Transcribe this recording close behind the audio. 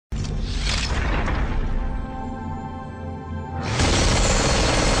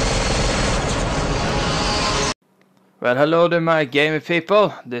Well, hello there, my gaming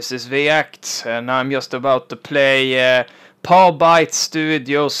people. This is v0.25, and I'm just about to play Paybyte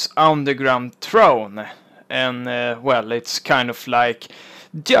Studios' Underground Throne. And, well, it's kind of like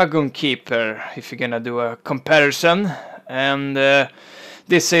Dragon Keeper, if you're gonna do a comparison. And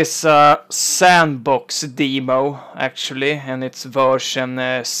this is a Sandbox demo, actually, and it's version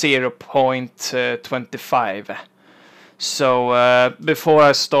 0.25. So, before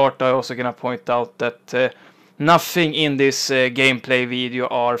I start, I'm also gonna point out that nothing in this gameplay video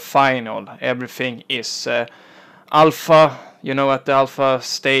are final. Everything is alpha, at the alpha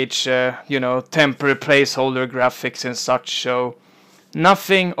stage, temporary placeholder graphics and such. So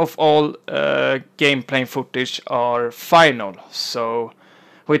nothing of all gameplay footage are final. So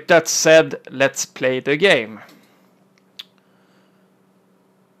with that said, let's play the game.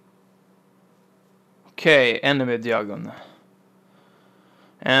 Okay, enemy dragon.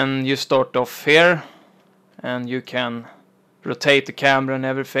 And you start off here. And you can rotate the camera and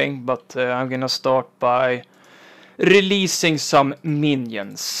everything, but I'm gonna start by releasing some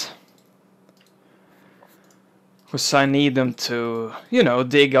minions. Because I need them to,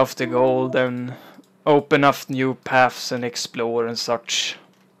 dig off the gold and open up new paths and explore and such.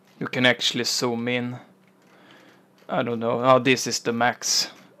 You can actually zoom in. I don't know. Oh, this is the max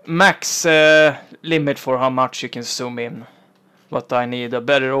limit for how much you can zoom in. But I need a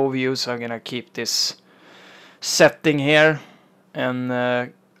better overview, so I'm gonna keep this setting here, and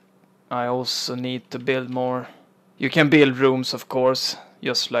I also need to build more. You can build rooms, of course,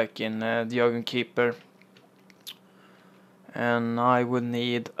 just like in Dragon Keeper. And I will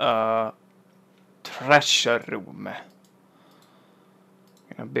need a treasure room. I'm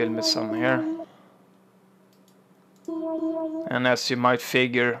gonna build me some here. And as you might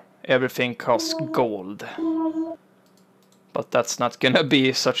figure, everything costs gold. But that's not gonna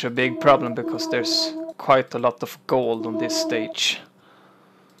be such a big problem because there's quite a lot of gold on this stage.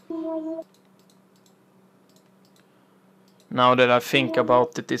 Now that I think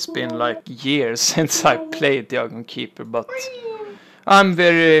about it, it's been like years since I played Dragon Keeper, but I'm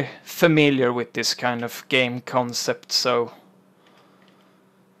very familiar with this kind of game concept, so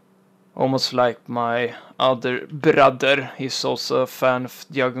almost like my other brother, he's also a fan of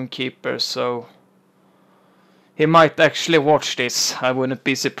Dragon Keeper, so he might actually watch this. I wouldn't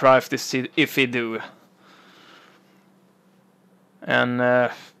be surprised if he do.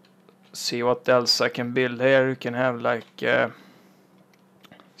 And see what else I can build here. You can have like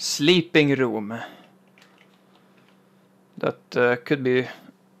sleeping room. That could be a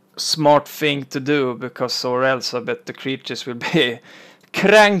smart thing to do, because or else I bet the creatures will be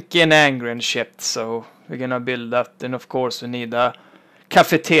cranky and angry and shit. So we're gonna build that. And of course we need a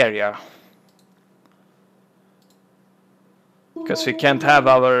cafeteria. Because we can't have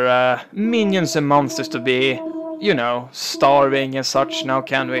our minions and monsters to be, starving and such now,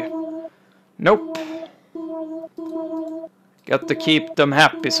 can we? Nope. Got to keep them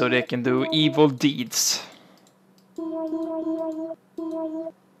happy so they can do evil deeds.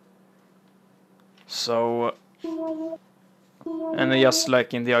 So, and just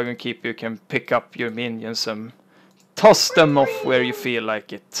like in the Dragon Keeper, you can pick up your minions and toss them off where you feel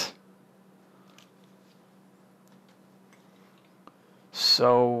like it.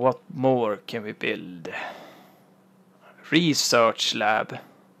 So what more can we build? Research lab.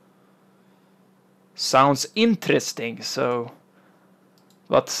 Sounds interesting, so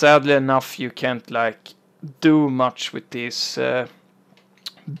but sadly enough you can't like do much with these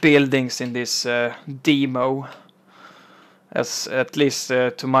buildings in this demo. As at least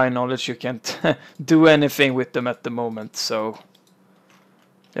to my knowledge you can't do anything with them at the moment, so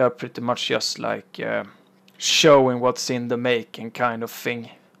they are pretty much just like showing what's in the making kind of thing.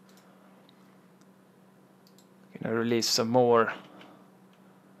 Gonna release some more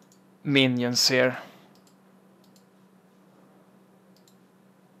minions here.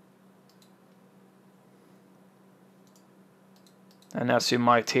 And as you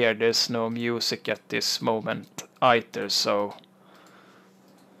might hear, there's no music at this moment either, so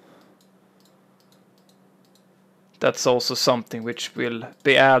that's also something which will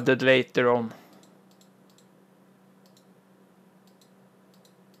be added later on.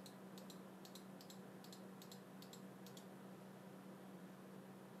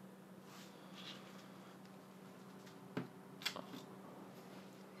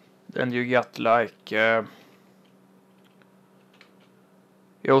 Then you get like you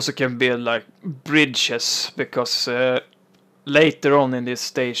also can build like bridges, because later on in this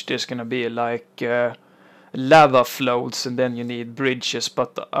stage there's gonna be like lava flows, and then you need bridges.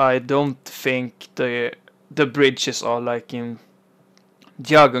 But I don't think the bridges are like in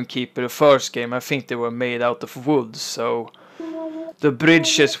Dragon Keeper, the first game, I think they were made out of wood, so the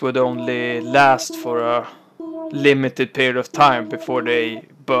bridges would only last for a limited period of time before they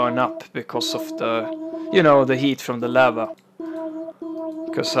burn up because of the heat from the lava.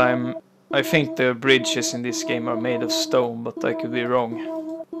 Because I think the bridges in this game are made of stone, but I could be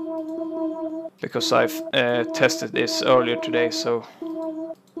wrong. Because I've tested this earlier today, so...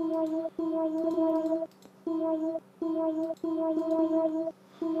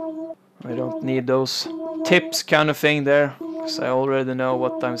 I don't need those tips kind of thing there, because I already know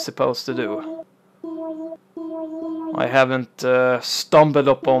what I'm supposed to do. I haven't stumbled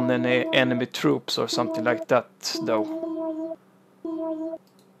upon any enemy troops or something like that, though.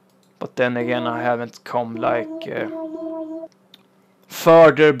 But then again, I haven't come like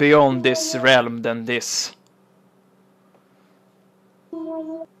further beyond this realm than this.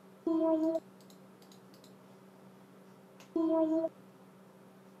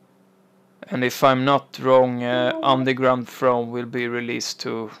 And if I'm not wrong, Underground Throne will be released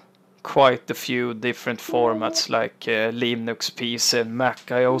to quite a few different formats like Linux, PC and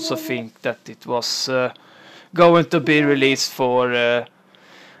Mac. I also think that it was going to be released for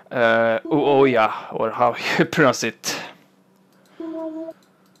Ouya, or how you pronounce it.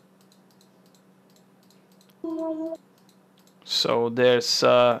 So there's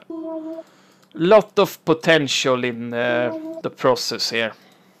a lot of potential in the process here.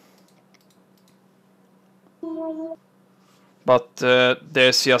 But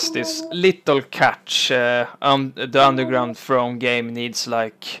there's just this little catch. The Underground Throne game needs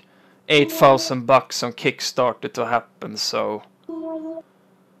like $8,000 on Kickstarter to happen, so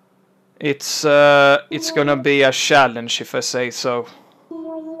it's gonna be a challenge, if I say so.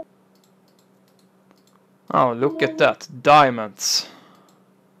 Oh, look at that, diamonds.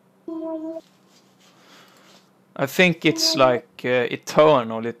 I think it's like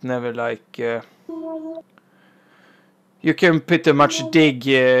eternal. It never like you can pretty much dig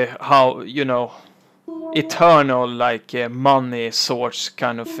how, you know, eternal like money source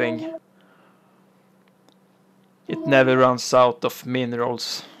kind of thing. It never runs out of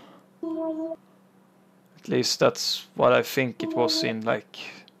minerals. At least that's what I think it was in like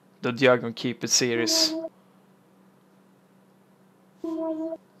the Dragon Keeper series.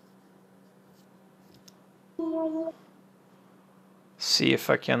 See if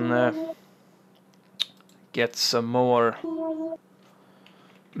I can get some more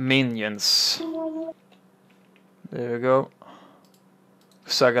minions. There we go.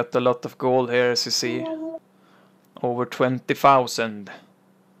 So I got a lot of gold here, as you see. Over 20,000.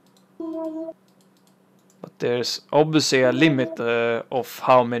 But there's obviously a limit of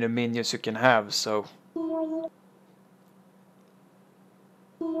how many minions you can have, so...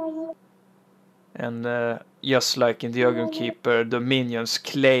 And just like in the Dragon Keeper, the minions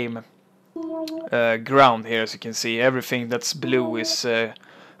claim ground here, as you can see. Everything that's blue is a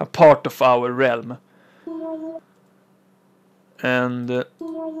part of our realm. And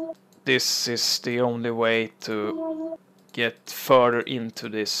this is the only way to get further into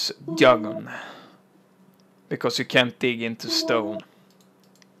this dragon. Because you can't dig into stone.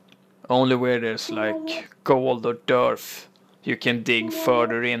 Only where there's like gold or dirt you can dig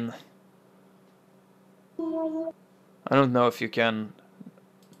further in. I don't know if you can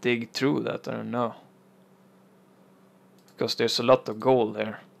dig through that, I don't know. Because there's a lot of gold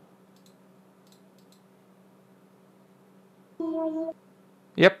there.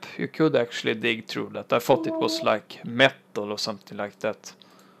 Yep, you could actually dig through that. I thought it was like metal or something like that.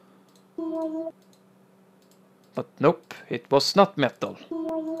 But nope, it was not metal.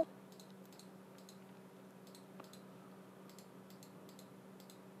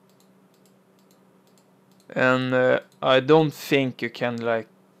 And I don't think you can like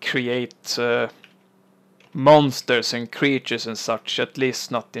create monsters and creatures and such, at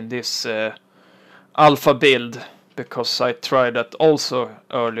least not in this alpha build, because I tried that also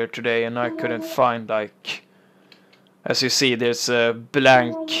earlier today and I couldn't find, like, as you see, there's a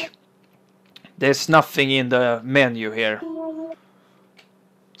blank, there's nothing in the menu here.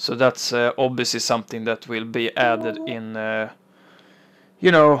 So that's obviously something that will be added in,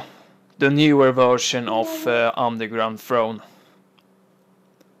 you know, the newer version of Underground Throne.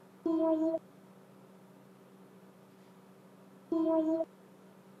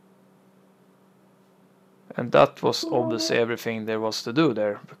 And that was obviously everything there was to do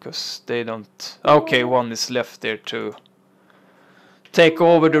there, because they don't... Okay, one is left there to take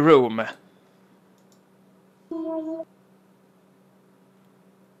over the room.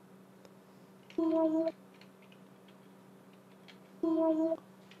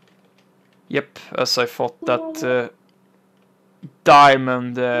 Yep, as I thought, that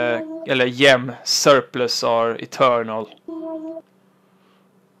diamond eller gem surplus are eternal.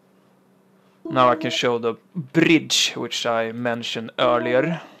 Now I can show the bridge which I mentioned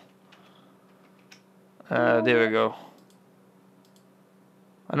earlier. There we go.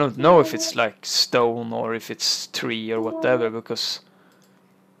 I don't know if it's like stone or if it's tree or whatever, because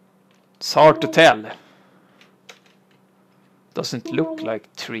it's hard to tell. Doesn't look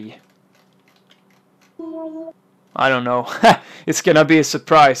like tree. I don't know. It's gonna be a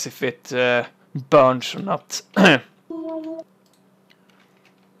surprise if it burns or not.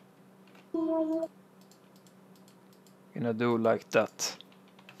 Gonna do like that.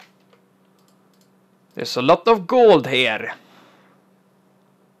 There's a lot of gold here.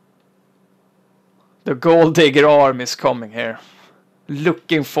 The gold digger army is coming here,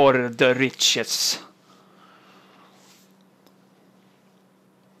 looking for the riches.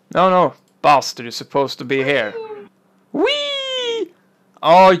 No, bastard, you're supposed to be here. Whee!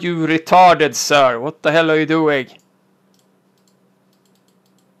 Are you retarded, sir? What the hell are you doing?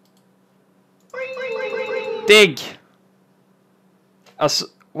 Dig!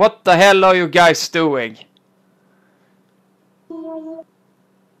 What the hell are you guys doing?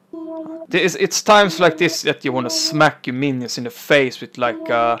 It's times like this that you want to smack your minions in the face with like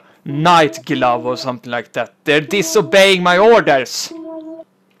a night glove or something like that. They're disobeying my orders.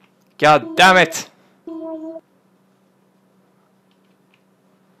 God damn it.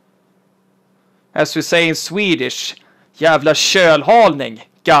 As we say in Swedish, jävla kölhalning.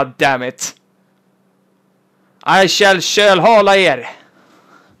 God damn it. I shall kölhala er.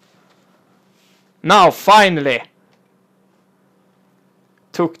 Now, finally.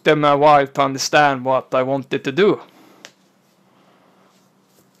 Took them a while to understand what I wanted to do.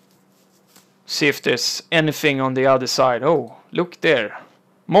 See if there's anything on the other side. Oh, look there.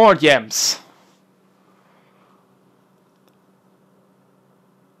 More gems.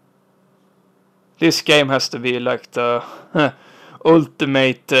 This game has to be like the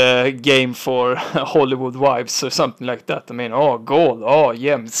ultimate game for Hollywood wives or something like that. I mean, oh, gold, oh,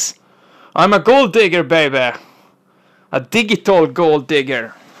 gems. I'm a gold digger, baby. A digital gold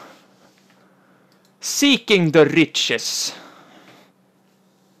digger. Seeking the riches.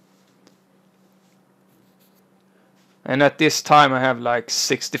 And at this time I have like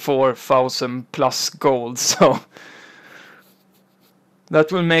 64,000 plus gold, so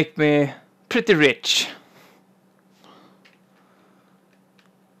that will make me pretty rich.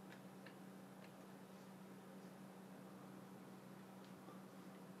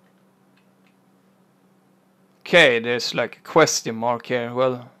 Okay, there's like a question mark here.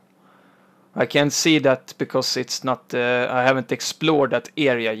 Well, I can't see that because it's not. I haven't explored that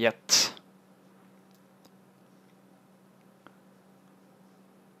area yet.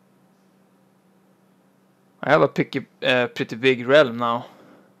 I have a pretty big realm now.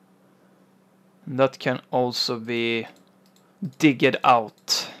 And that can also be digged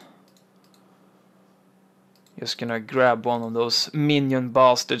out. Just gonna grab one of those minion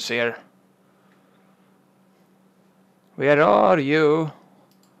bastards here. Where are you?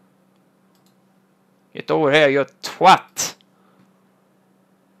 Get over here, you twat!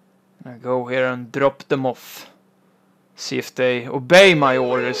 I go here and drop them off. See if they obey my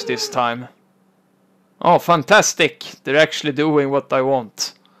orders this time. Oh, fantastic! They're actually doing what I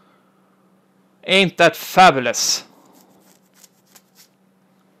want. Ain't that fabulous?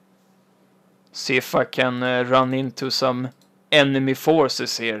 See if I can run into some enemy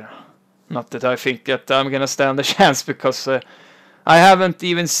forces here. Not that I think that I'm gonna stand a chance, because I haven't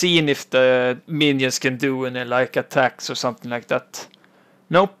even seen if the minions can do any like attacks or something like that.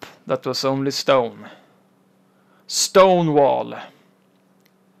 Nope, that was only stone. Stone wall.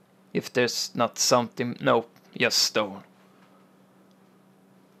 If there's not something... Nope, just stone.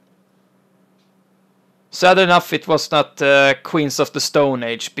 Sad enough, it was not Queens of the Stone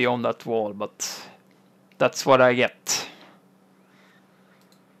Age beyond that wall, but that's what I get.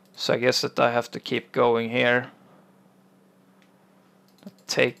 So I guess that I have to keep going here.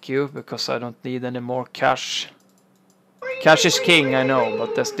 Take you, because I don't need any more cash. Cash is king, I know,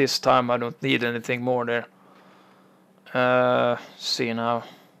 but this time I don't need anything more there. See now.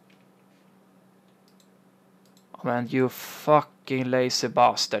 Oh man, you fucking lazy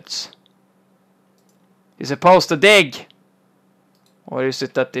bastards. You're supposed to dig! Or is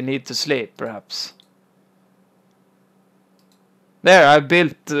it that they need to sleep, perhaps? There, I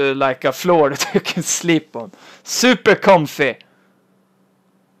built like a floor that you can sleep on. Super comfy!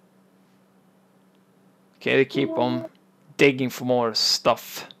 Okay, they keep on digging for more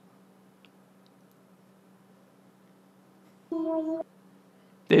stuff.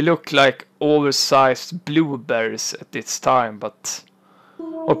 They look like oversized blueberries at this time, but...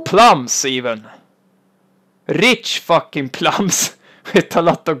 Or plums even. Rich fucking plums with a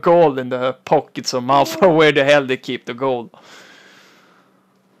lot of gold in the pockets of mouth, or where the hell they keep the gold.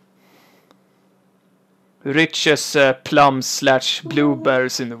 Richest plums /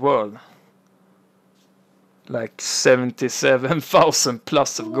 blueberries in the world. Like 77,000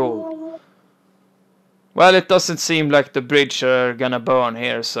 plus of gold. Well, it doesn't seem like the bridge are gonna burn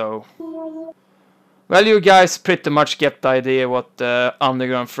here, so... Well, you guys pretty much get the idea what the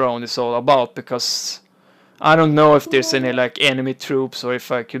underground throne is all about, because I don't know if there's any like enemy troops, or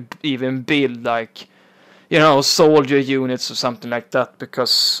if I could even build like, you know, soldier units or something like that,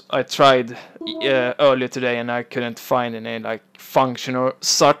 because I tried earlier today and I couldn't find any like function or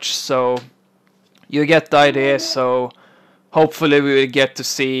such, so you get the idea. So hopefully we will get to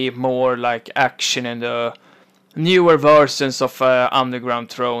see more like action in the newer versions of Underground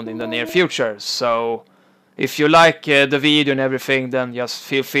Throne in the near future. So if you like the video and everything, then just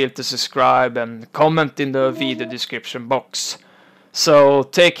feel free to subscribe and comment in the video description box. So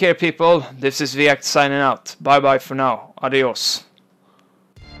take care, people. This is v0.25 signing out. Bye bye for now. Adios.